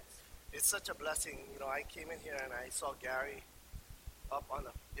it's such a blessing. I came in here and I saw Gary up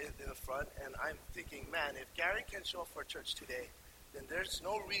in the front, and I'm thinking, man, if Gary can show up for church today, then there's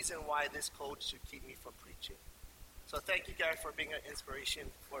no reason why this coach should keep me from preaching. So thank you, Gary, for being an inspiration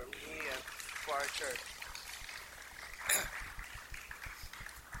for me and for our church.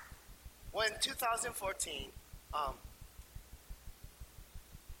 Well, in 2014, I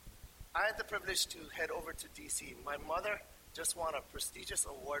had the privilege to head over to D.C. My mother just won a prestigious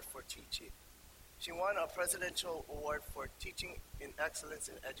award for teaching. She won a presidential award for teaching in excellence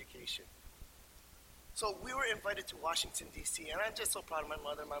in education. So we were invited to Washington, D.C., and I'm just so proud of my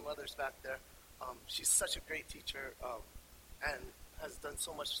mother. My mother's back there. She's such a great teacher and has done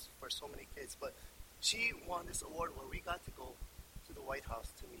so much for so many kids. But she won this award where we got to go to the White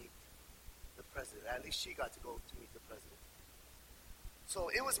House to meet the president. At least she got to go to meet the president. So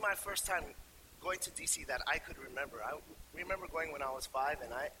it was my first time going to D.C. that I could remember. I remember going when I was 5,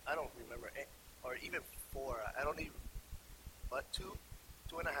 and I don't remember, or even 4. I don't even, but 2.5.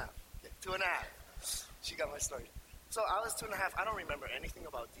 Okay, 2.5. She got my story. So I was 2.5. I don't remember anything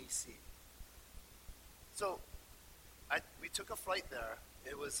about D.C. So we took a flight there.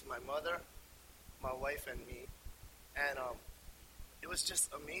 It was my mother, my wife, and me, and it was just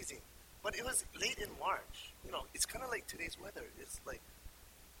amazing. But it was late in March. It's kind of like today's weather. It's like,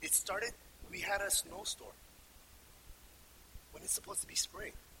 it started, we had a snowstorm when it's supposed to be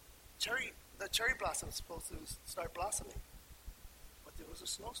spring. The cherry blossoms supposed to start blossoming. But there was a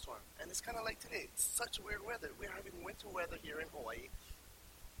snowstorm. And it's kind of like today. It's such weird weather. We're having winter weather here in Hawaii.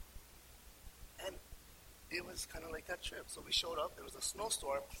 And it was kind of like that trip. So we showed up. There was a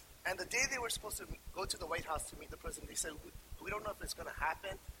snowstorm. And the day they were supposed to go to the White House to meet the president, they said, we don't know if it's going to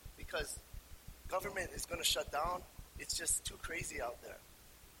happen because government is going to shut down. It's just too crazy out there.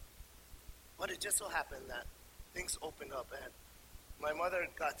 But it just so happened that things opened up, and my mother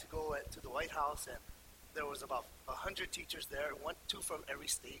got to go to the White House, and there was about 100 teachers there, 2 from every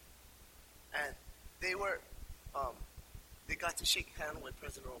state, and they got to shake hands with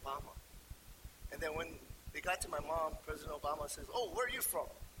President Obama. And then when they got to my mom, President Obama says, "Oh, where are you from?"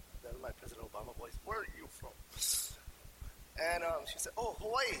 That was my President Obama voice. "Where are you from?" And she said, "Oh,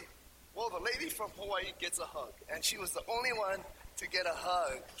 Hawaii." Well, the lady from Hawaii gets a hug, and she was the only one to get a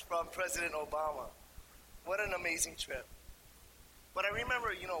hug from President Obama. What an amazing trip. But I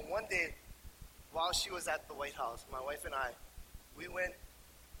remember, one day while she was at the White House, my wife and I, we went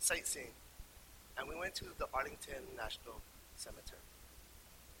sightseeing, and we went to the Arlington National Cemetery.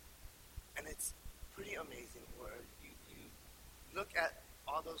 And it's pretty amazing where you look at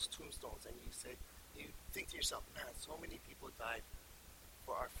all those tombstones and you think to yourself, man, so many people died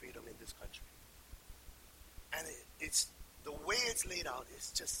for our freedom in this country. And it's the way it's laid out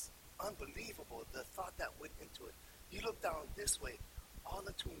is just unbelievable, the thought that went into it. You look down this way, all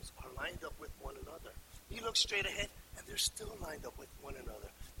the tombs are lined up with one another. You look straight ahead, and they're still lined up with one another.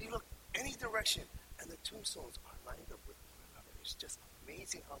 You look any direction, and the tombstones are lined up with one another. It's just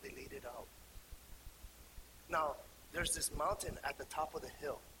amazing how they laid it out. Now, there's this mountain at the top of the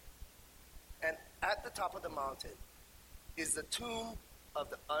hill. And at the top of the mountain is the tomb of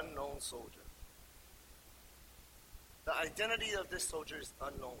the unknown soldier. The identity of this soldier is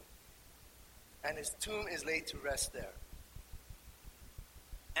unknown. And his tomb is laid to rest there.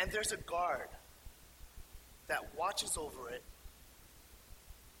 And there's a guard that watches over it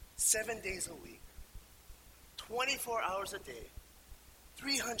 7 days a week, 24 hours a day,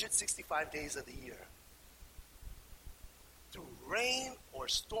 365 days of the year. Through rain or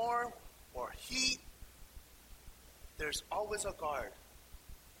storm or heat, there's always a guard,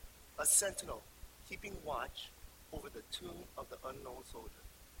 a sentinel, keeping watch over the tomb of the unknown soldier.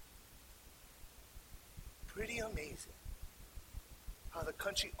 Pretty amazing how the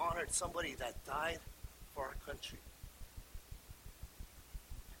country honored somebody that died for our country.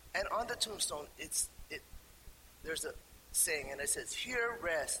 And on the tombstone, there's a saying, and it says, "Here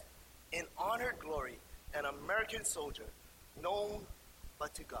rests in honored glory an American soldier, known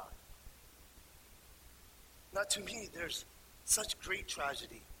but to God." Now, to me, there's such great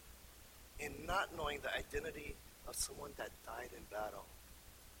tragedy in not knowing the identity of someone that died in battle,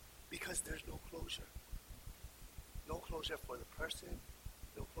 because there's no closure. No closure for the person,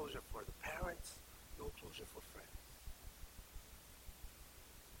 no closure for the parents, no closure for friends.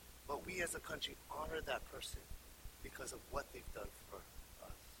 But we as a country honor that person because of what they've done for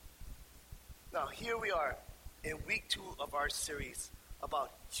us. Now, here we are in week 2 of our series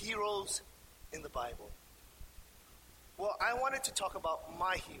about heroes in the Bible. Well, I wanted to talk about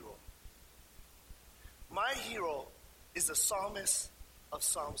my hero. My hero is the psalmist of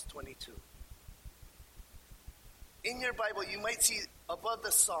Psalms 22. In your Bible, you might see above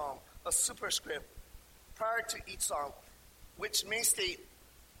the psalm a superscript prior to each psalm, which may state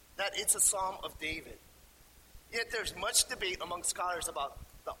that it's a psalm of David. Yet there's much debate among scholars about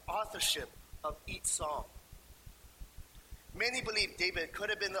the authorship of each psalm. Many believe David could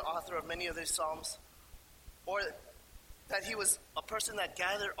have been the author of many of these psalms, or that he was a person that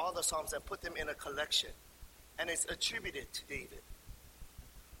gathered all the psalms and put them in a collection, and it's attributed to David.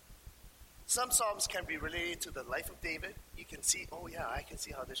 Some psalms can be related to the life of David. You can see, oh yeah, I can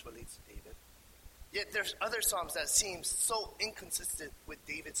see how this relates to David. Yet there's other psalms that seem so inconsistent with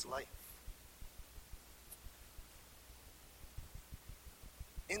David's life.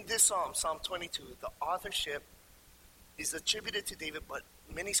 In this psalm, Psalm 22, the authorship is attributed to David, but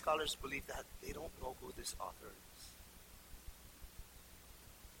many scholars believe that they don't know who this author is.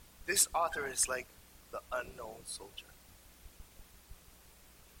 This author is like the unknown soldier,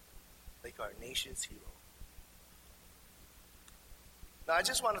 like our nation's hero. Now, I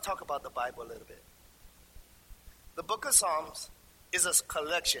just want to talk about the Bible a little bit. The book of Psalms is a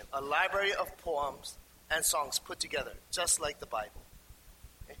collection, a library of poems and songs put together, just like the Bible.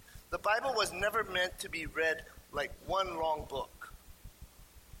 Okay? The Bible was never meant to be read like one long book.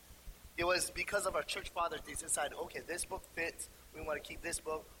 It was because of our church fathers, they decided, okay, this book fits, we want to keep this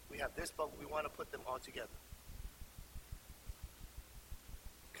book, we have this book, we want to put them all together.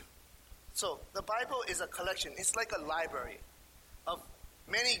 So, the Bible is a collection, it's like a library of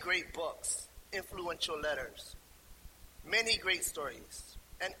many great books, influential letters, many great stories.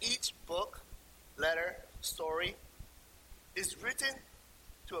 And each book, letter, story is written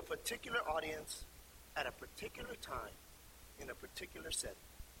to a particular audience at a particular time in a particular setting.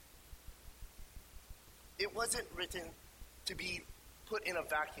 It wasn't written to be put in a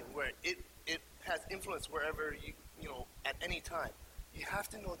vacuum where it has influence wherever you know, at any time. You have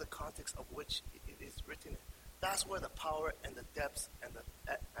to know the context of which it is written in. That's where the power and the depths and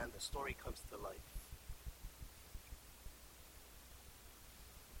the story comes to life.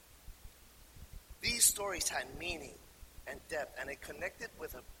 These stories had meaning and depth, and it connected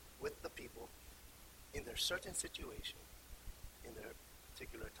with the people in their certain situation, in their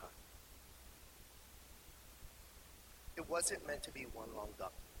particular time. It wasn't meant to be one long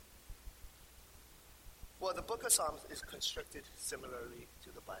document. Well, the book of Psalms is constructed similarly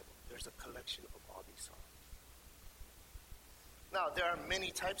to the Bible. There's a collection of all these psalms. Now, there are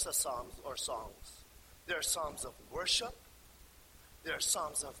many types of psalms or songs. There are psalms of worship. There are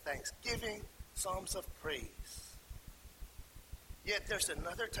psalms of thanksgiving, psalms of praise. Yet there's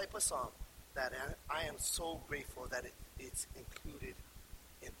another type of psalm that I am so grateful that it's included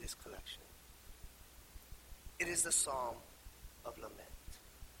in this collection. It is the psalm of lament.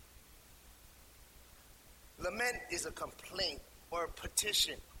 Lament is a complaint or a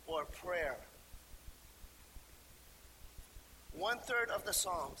petition or a prayer. 1/3 of the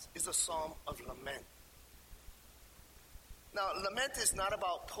Psalms is a psalm of lament. Now, lament is not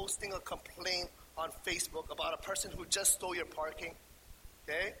about posting a complaint on Facebook about a person who just stole your parking,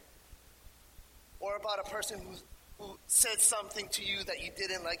 okay? Or about a person who said something to you that you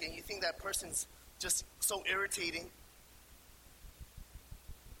didn't like and you think that person's just so irritating.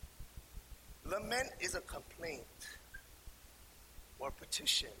 Lament is a complaint or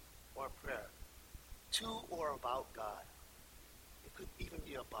petition or prayer to or about God. It could even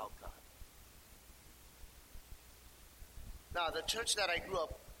be about God. Now, the church that I grew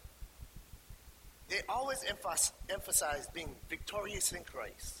up, they always emphasize being victorious in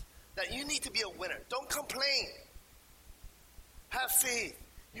Christ. That you need to be a winner. Don't complain. Have faith.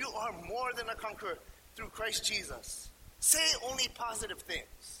 You are more than a conqueror through Christ Jesus. Say only positive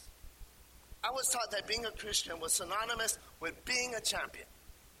things. I was taught that being a Christian was synonymous with being a champion.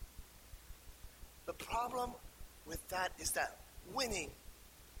 The problem with that is that winning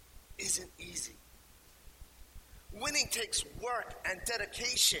isn't easy. Winning takes work and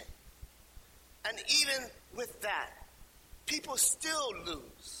dedication. And even with that, people still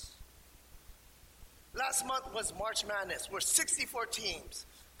lose. Last month was March Madness, where 64 teams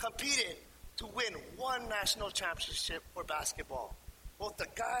competed to win one national championship for basketball. Both the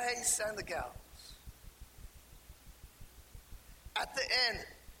guys and the gals. At the end,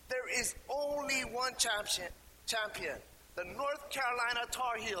 there is only one champion, the North Carolina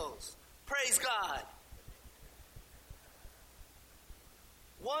Tar Heels. Praise God.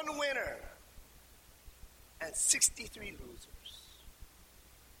 One winner and 63 losers.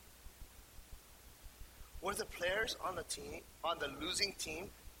 Were the players on the team, on the losing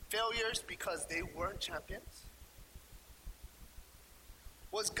team, failures because they weren't champions?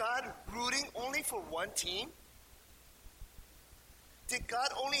 Was God rooting only for one team? Did God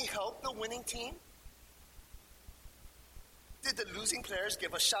only help the winning team? Did the losing players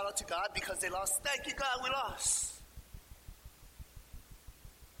give a shout out to God because they lost? Thank you, God, we lost.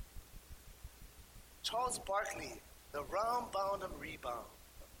 Charles Barkley, the round bound and rebound.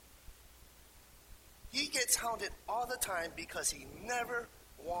 He gets hounded all the time because he never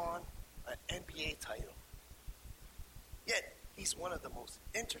won an NBA title. Yet, he's one of the most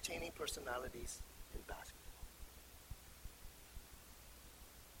entertaining personalities in basketball.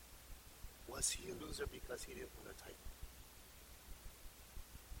 Was he a loser because he didn't win a title?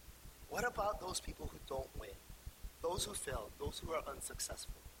 What about those people who don't win? Those who fail, those who are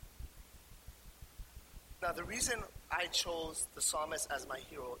unsuccessful? Now, the reason I chose the psalmist as my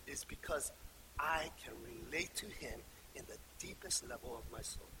hero is because I can relate to him in the deepest level of my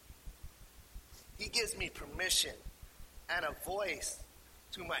soul. He gives me permission and a voice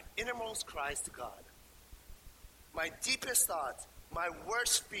to my innermost cries to God. My deepest thoughts, my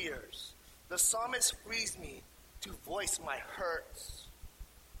worst fears. The psalmist frees me to voice my hurts,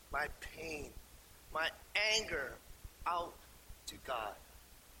 my pain, my anger out to God.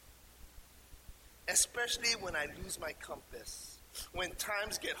 Especially when I lose my compass, when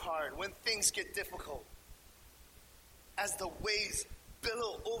times get hard, when things get difficult. As the waves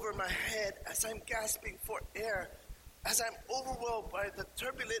billow over my head, as I'm gasping for air, as I'm overwhelmed by the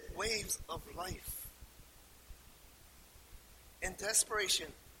turbulent waves of life. In desperation,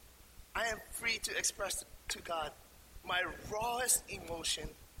 I am free to express to God my rawest emotion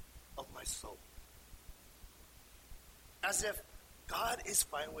of my soul. As if God is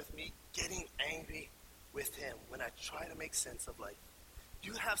fine with me getting angry with him when I try to make sense of life.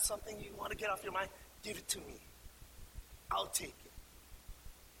 You have something you want to get off your mind? Give it to me. I'll take it.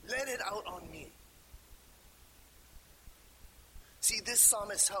 Let it out on me. See, this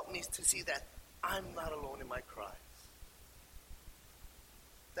psalmist helped me to see that I'm not alone in my cries.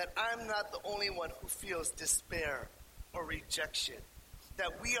 That I'm not the only one who feels despair or rejection.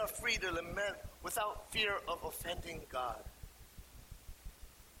 That we are free to lament without fear of offending God.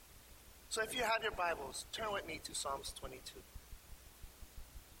 So if you have your Bibles, turn with me to Psalms 22.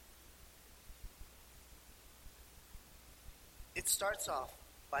 It starts off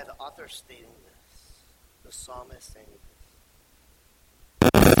by the author stating this, the psalmist saying this.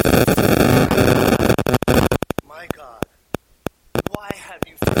 My God, why have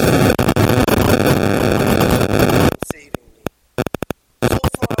you forsaken me? Saving me. So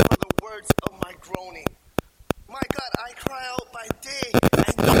far from the words of my groaning. My God, I cry out by day,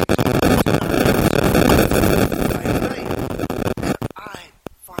 and you do not answer. By night, and I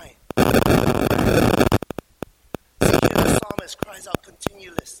find rest. See, here the psalmist cries out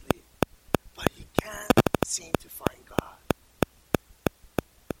continuously, but he can't seem to find God.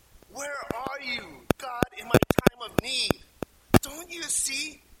 Where are you, God, in my time of need? Don't you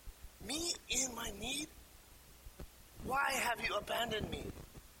see me in my need? Why have you abandoned me?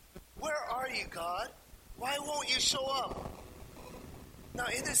 Where are you, God? Why won't you show up? Now,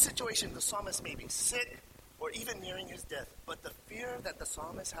 in this situation, the psalmist may be sick or even nearing his death, but the fear that the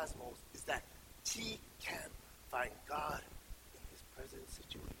psalmist has most is that he can't find God in his present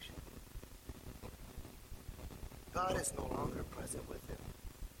situation. God is no longer present with him.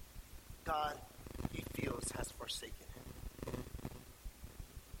 God, he feels, has forsaken him.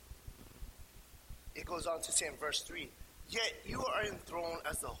 It goes on to say in verse 3, yet you are enthroned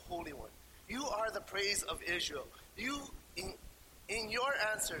as the Holy One. You are the praise of Israel. You, in your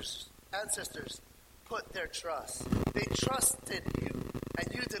ancestors, put their trust. They trusted you,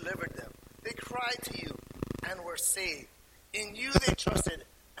 and you delivered them. They cried to you, and were saved. In you they trusted,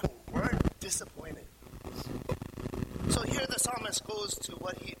 and weren't disappointed. So here the psalmist goes to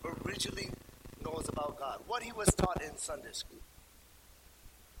what he originally knows about God, what he was taught in Sunday school.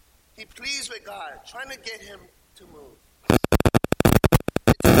 He pleads with God, trying to get him to move.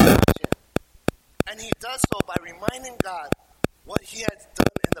 And he does so by reminding God what he has done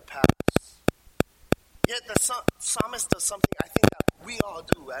in the past. Yet the psalmist does something I think that we all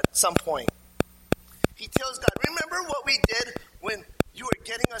do at some point. He tells God, remember what we did when you were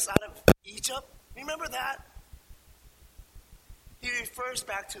getting us out of Egypt? Remember that? He refers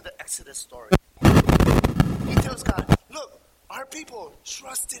back to the Exodus story. He tells God, look, our people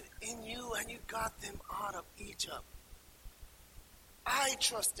trusted in you and you got them out of Egypt. I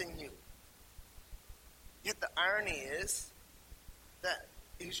trust in you. Yet the irony is that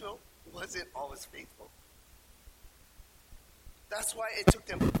Israel wasn't always faithful. That's why it took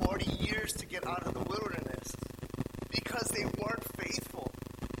them 40 years to get out of the wilderness, because they weren't faithful.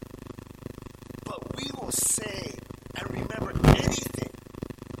 But we will say and remember anything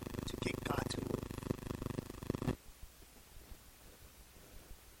to get God to move.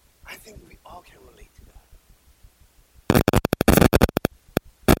 I think we all can relate to that.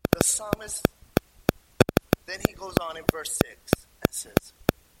 psalmist, then he goes on in verse 6 and says,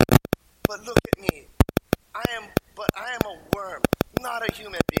 but look at me. I am a worm, not a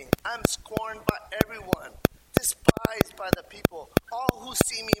human being. I'm scorned by everyone, despised by the people. All who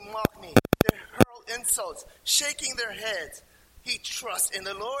see me mock me. They hurl insults, shaking their heads. He trusts in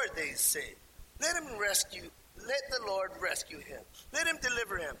the Lord, they say. Let the Lord rescue him. Let him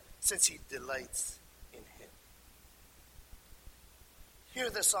deliver him, since he delights in him. Here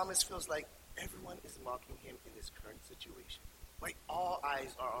the psalmist feels like everyone is mocking him in his current situation. Like all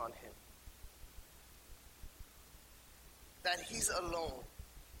eyes are on him. That he's alone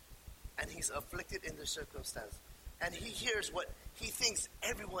and he's afflicted in the circumstance. And he hears what he thinks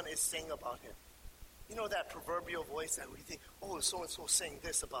everyone is saying about him. You know that proverbial voice that we think, oh, so-and-so saying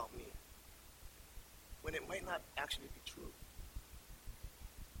this about me. When it might not actually be true.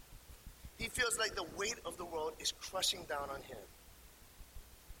 He feels like the weight of the world is crushing down on him.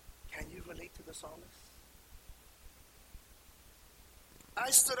 Can you relate to the psalmist?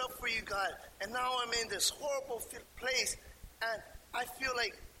 I stood up for you, God, and now I'm in this horrible place, and I feel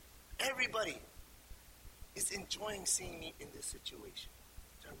like everybody is enjoying seeing me in this situation.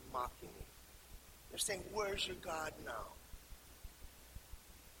 They're mocking me. They're saying, where's your God now?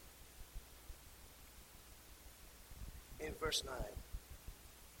 In verse 9,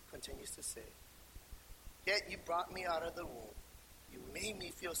 continues to say, yet you brought me out of the womb. You made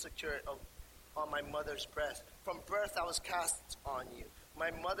me feel secure on my mother's breast. From birth I was cast on you. From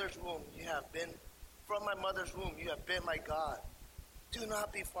my mother's womb you have been my God. Do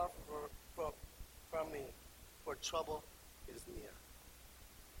not be far from me, for trouble is near,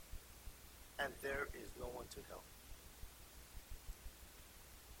 and there is no one to help.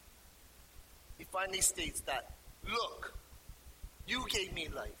 He finally states that, look, you gave me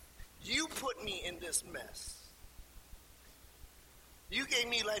life. You put me in this mess. You gave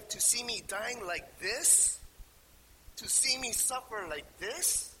me life to see me dying like this? To see me suffer like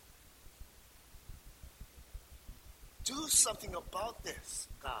this? Do something about this,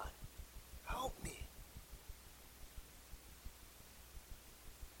 God. Help me.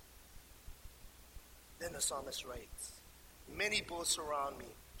 Then the psalmist writes, many bulls surround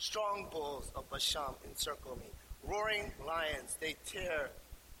me. Strong bulls of Bashan encircle me. Roaring lions, they tear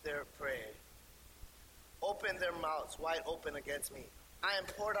their prey. Open their mouths wide open against me. I am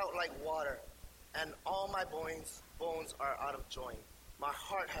poured out like water, and all my bones are out of joint. My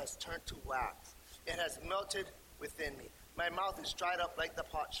heart has turned to wax. It has melted within me. My mouth is dried up like the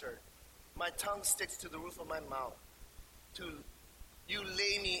potsherd. My tongue sticks to the roof of my mouth. You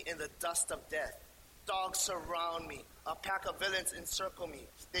lay me in the dust of death. Dogs surround me. A pack of villains encircle me.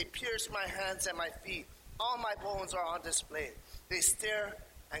 They pierce my hands and my feet. All my bones are on display. They stare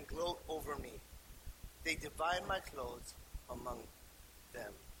and gloat over me. They divide my clothes among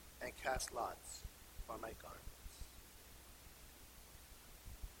them and cast lots for my garments.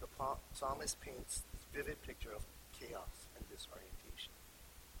 The psalmist paints this vivid picture of chaos and disorientation.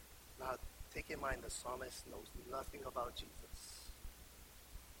 Now, take in mind the psalmist knows nothing about Jesus.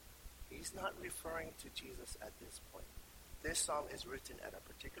 He's not referring to Jesus at this point. This psalm is written at a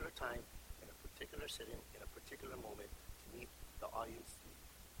particular time, in a particular setting, in a particular moment to meet the audience.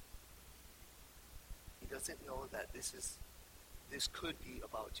 He doesn't know that this could be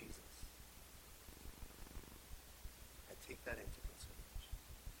about Jesus. And take that into consideration.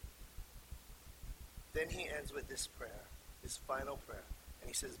 Then he ends with this prayer, his final prayer. And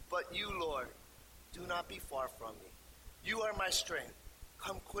he says, but you, Lord, do not be far from me. You are my strength.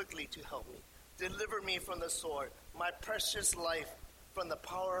 Come quickly to help me. Deliver me from the sword, my precious life from the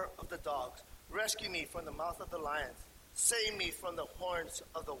power of the dogs. Rescue me from the mouth of the lions. Save me from the horns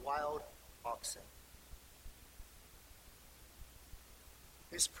of the wild oxen.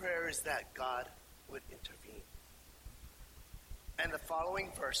 His prayer is that God would intervene. And the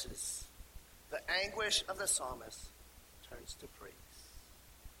following verses, the anguish of the psalmist turns to praise.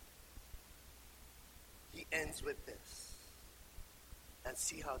 He ends with this. And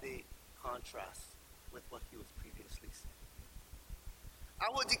see how they contrast with what he was previously saying. I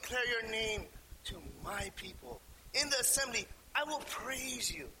will declare your name to my people. In the assembly, I will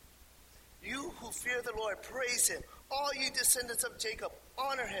praise you. You who fear the Lord, praise him. All you descendants of Jacob,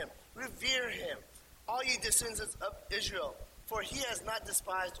 honor him, revere him. All you descendants of Israel, for he has not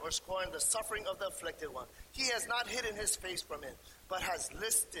despised or scorned the suffering of the afflicted one. He has not hidden his face from it, but has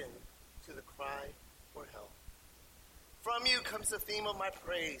listened to the cry for help. From you comes the theme of my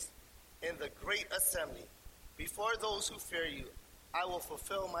praise in the great assembly. Before those who fear you, I will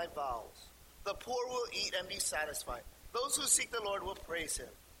fulfill my vows. The poor will eat and be satisfied. Those who seek the Lord will praise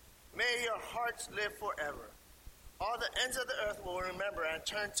him. May your hearts live forever. All the ends of the earth will remember and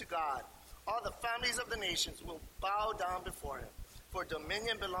turn to God, All the families of the nations will bow down before him. For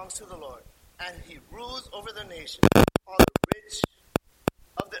dominion belongs to the Lord, and he rules over the nations. All the rich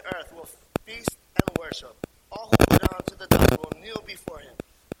of the earth will feast and worship. All who go down to the dust will kneel before him.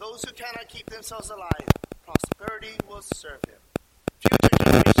 Those who cannot keep themselves alive, prosperity will serve him. Future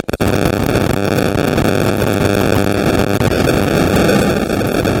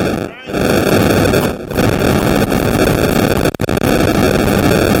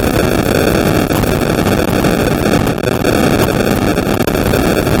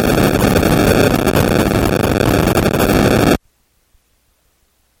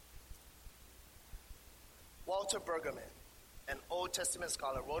Walter Bergman, an Old Testament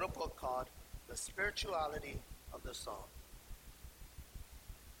scholar, wrote a book called The Spirituality of the Psalm.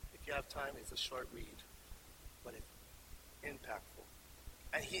 If you have time, it's a short read, but it's impactful.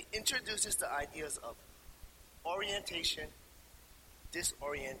 And he introduces the ideas of orientation,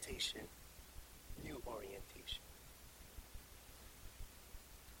 disorientation, new orientation.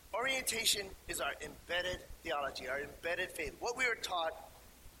 Orientation is our embedded theology, our embedded faith. What we are taught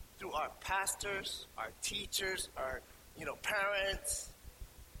through our pastors, our teachers, our parents,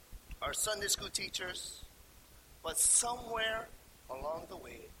 our Sunday school teachers. But somewhere along the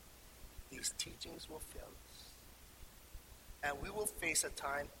way, these teachings will fail us. And we will face a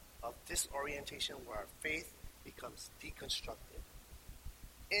time of disorientation where our faith becomes deconstructed.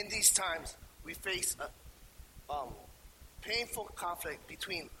 In these times, we face a painful conflict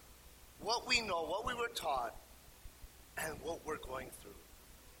between what we know, what we were taught, and what we're going through.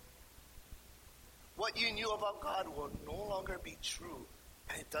 What you knew about God will no longer be true,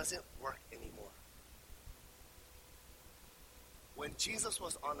 and it doesn't work anymore. When Jesus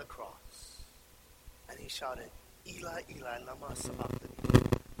was on the cross, and he shouted, Eli, Eli, lama sabachthani.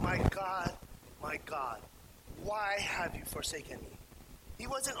 My God, why have you forsaken me? He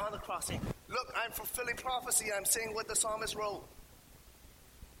wasn't on the cross saying, look, I'm fulfilling prophecy. I'm saying what the psalmist wrote.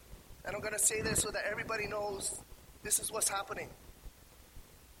 And I'm going to say this so that everybody knows this is what's happening.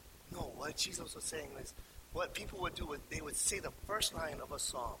 No, what Jesus was saying is, what people would do is they would say the first line of a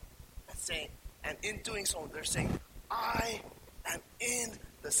song and in doing so, they're saying, I am in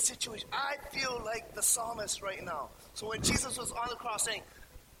the situation. I feel like the psalmist right now. So when Jesus was on the cross saying,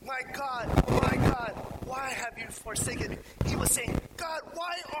 my God, why have you forsaken me? He was saying, God,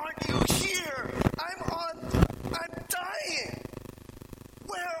 why aren't you here? I'm dying.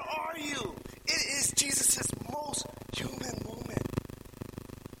 Where are you? It is Jesus' most human moment.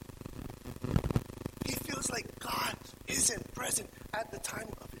 He feels like God isn't present at the time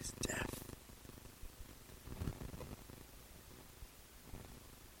of his death.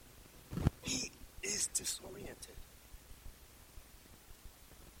 He is disoriented.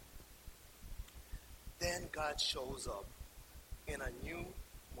 Then God shows up in a new,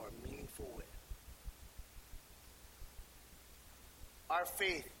 more meaningful way. Our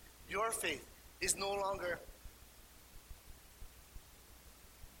faith, your faith, is no longer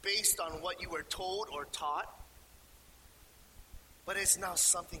based on what you were told or taught, but it's now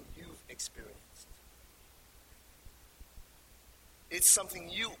something you've experienced. It's something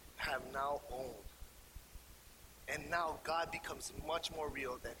you have now owned. And now God becomes much more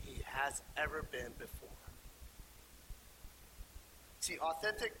real than he has ever been before. See,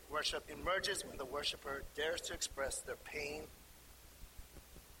 authentic worship emerges when the worshiper dares to express their pain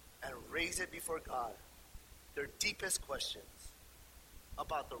and raise it before God, their deepest questions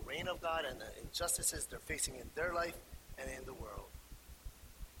about the reign of God and the injustices they're facing in their life and in the world.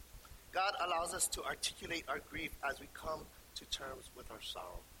 God allows us to articulate our grief as we come to terms with our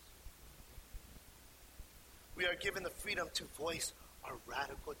sorrows. We are given the freedom to voice our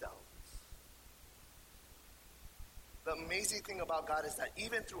radical doubts. The amazing thing about God is that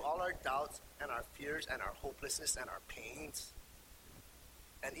even through all our doubts and our fears and our hopelessness and our pains,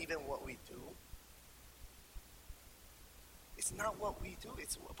 and even what we do, it's not what we do,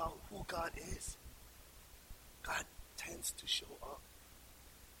 it's about who God is. God tends to show up.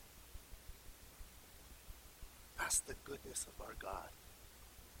 That's the goodness of our God.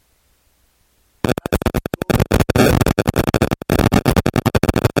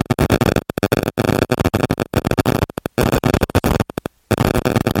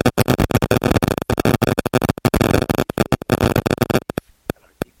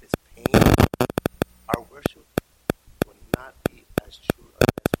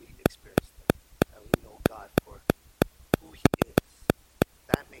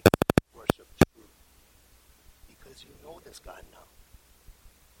 God now.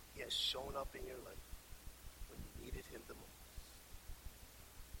 He has shown up in your life when you needed him the most.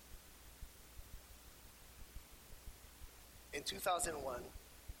 In 2001,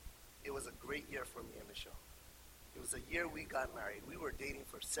 it was a great year for me and Michelle. It was a year we got married. We were dating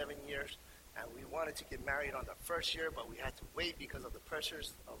for 7 years, and we wanted to get married on the first year, but we had to wait because of the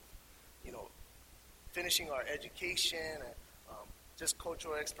pressures of, you know, finishing our education and just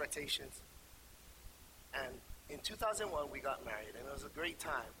cultural expectations. And in 2001, we got married, and it was a great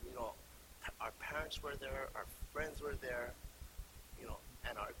time. You know, our parents were there, our friends were there, you know,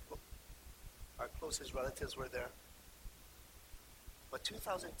 and our closest relatives were there. But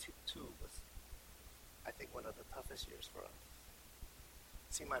 2002 was, I think, one of the toughest years for us.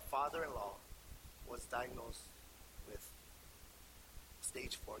 See, my father-in-law was diagnosed with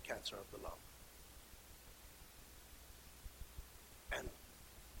stage 4 cancer of the lung. And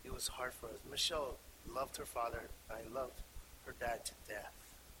it was hard for us. Michelle loved her father. I loved her dad to death.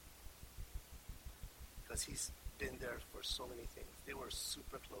 Because he's been there for so many things. They were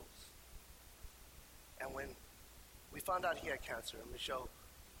super close. And when we found out he had cancer, Michelle,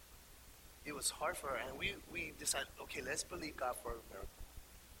 it was hard for her. And we decided, okay, let's believe God for a miracle.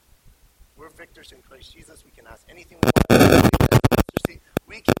 We're victors in Christ Jesus. We can ask anything we want.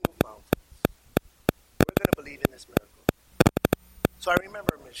 We can move mountains. We're going to believe in this miracle. So I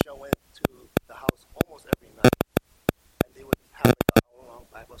remember Michelle went to the house almost every night, and they would have like an hour-long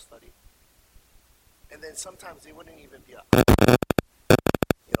Bible study. And then sometimes they wouldn't even be up.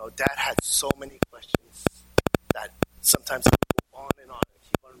 You know, Dad had so many questions that sometimes he would go on and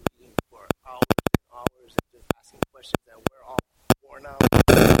keep on reading for hours and hours and just asking questions, and we're all worn out.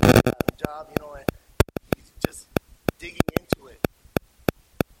 He had a job, you know, and he's just digging into it.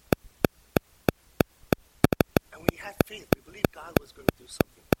 And we had faith. We believed God was going to do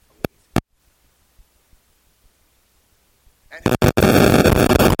something amazing. And we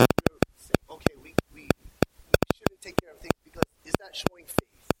were saying, okay, we shouldn't take care of things because is that showing faith?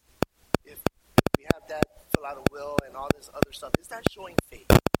 If we have that fill out a will and all this other stuff, is that showing faith?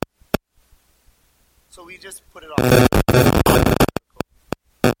 So we just put it off.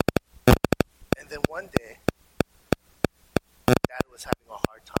 And then one day, Dad was having a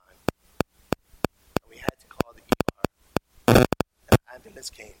hard time. And we had to call the ER. And the ambulance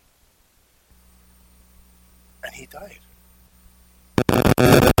came. And he died.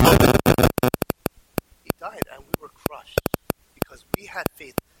 He died, and we were crushed because we had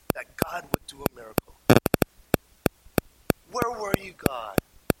faith that God would do a miracle. Where were you, God,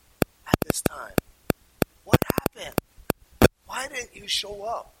 at this time? What happened? Why didn't you show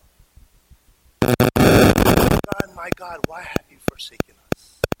up? God, my God, why have you forsaken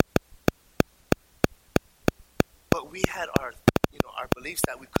us? But we had our beliefs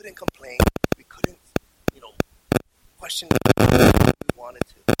that we couldn't complain. We couldn't, question what we wanted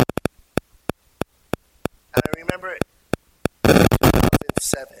to. And I remember in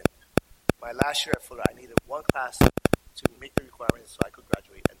 2007, my last year at Fuller, I needed one class to make the requirements so I could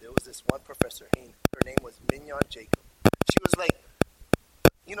graduate. And there was this one professor, her name was Mignon Jacob. She was like,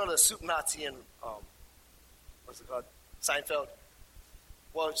 the soup Nazi in, what's it called, Seinfeld?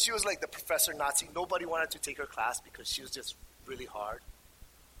 Well, she was like the professor Nazi. Nobody wanted to take her class because she was just really hard.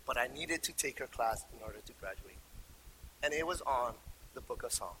 But I needed to take her class in order to graduate. And it was on the book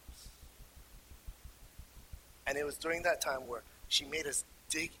of Psalms. And it was during that time where she made us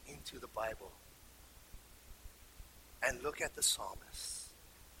dig into the Bible and look at the psalmists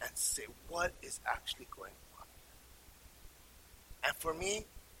and say, what is actually going on here? And for me,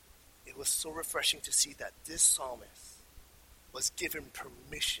 it was so refreshing to see that this psalmist was given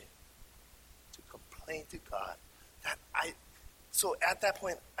permission to complain to God. So at that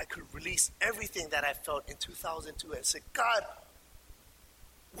point, I could release everything that I felt in 2002 and say, God,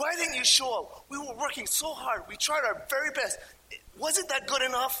 why didn't you show up? We were working so hard. We tried our very best. Wasn't that good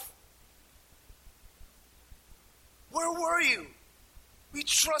enough? Where were you? We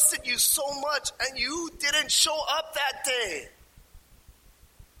trusted you so much, and you didn't show up that day.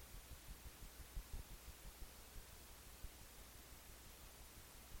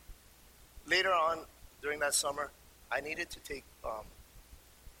 Later on, during that summer, I needed to take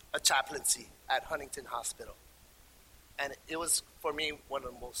a chaplaincy at Huntington Hospital. And it was, for me, one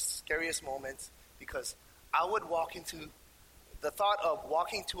of the most scariest moments because I would the thought of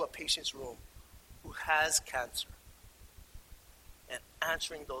walking to a patient's room who has cancer and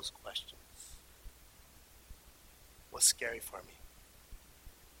answering those questions was scary for me.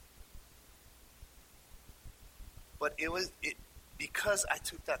 But because I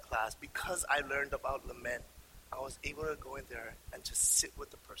took that class, because I learned about lament, I was able to go in there and just sit with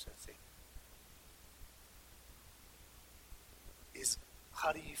the person and say,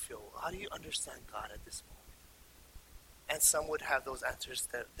 how do you feel? How do you understand God at this moment? And some would have those answers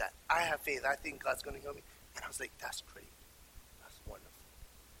that I have faith. I think God's going to heal me. And I was like, that's great. That's wonderful.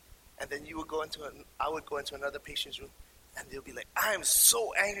 then I would go into another patient's room, and they'll be like, I am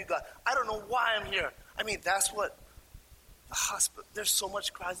so angry, God. I don't know why I'm here. I mean, that's what the hospital, there's so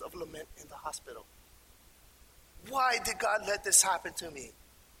much cries of lament in the hospital. Why did God let this happen to me?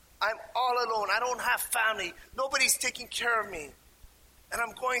 I'm all alone. I don't have family. Nobody's taking care of me. And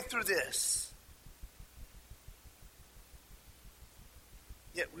I'm going through this.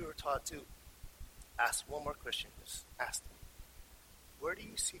 Yet we were taught to ask one more question. Just ask them, where do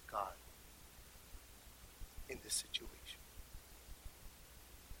you see God in this situation?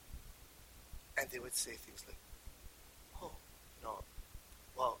 And they would say things like, oh, no,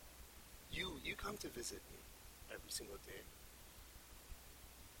 well, you come to visit me every single day.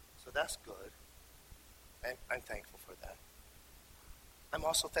 So that's good. And I'm thankful for that. I'm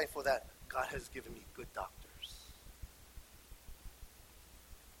also thankful that God has given me good doctors.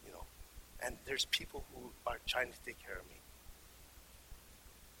 You know, and there's people who are trying to take care of me.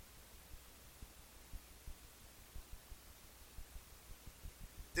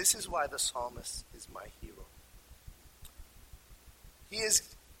 This is why the psalmist is my hero. He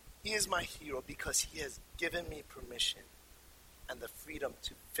is my hero because he has given me permission and the freedom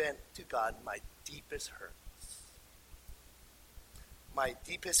to vent to God my deepest hurts, my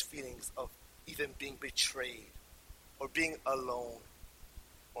deepest feelings of even being betrayed or being alone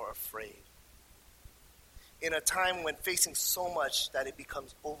or afraid. In a time when facing so much that it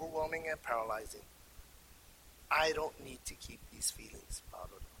becomes overwhelming and paralyzing, I don't need to keep these feelings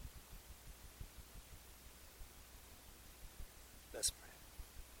bottled up.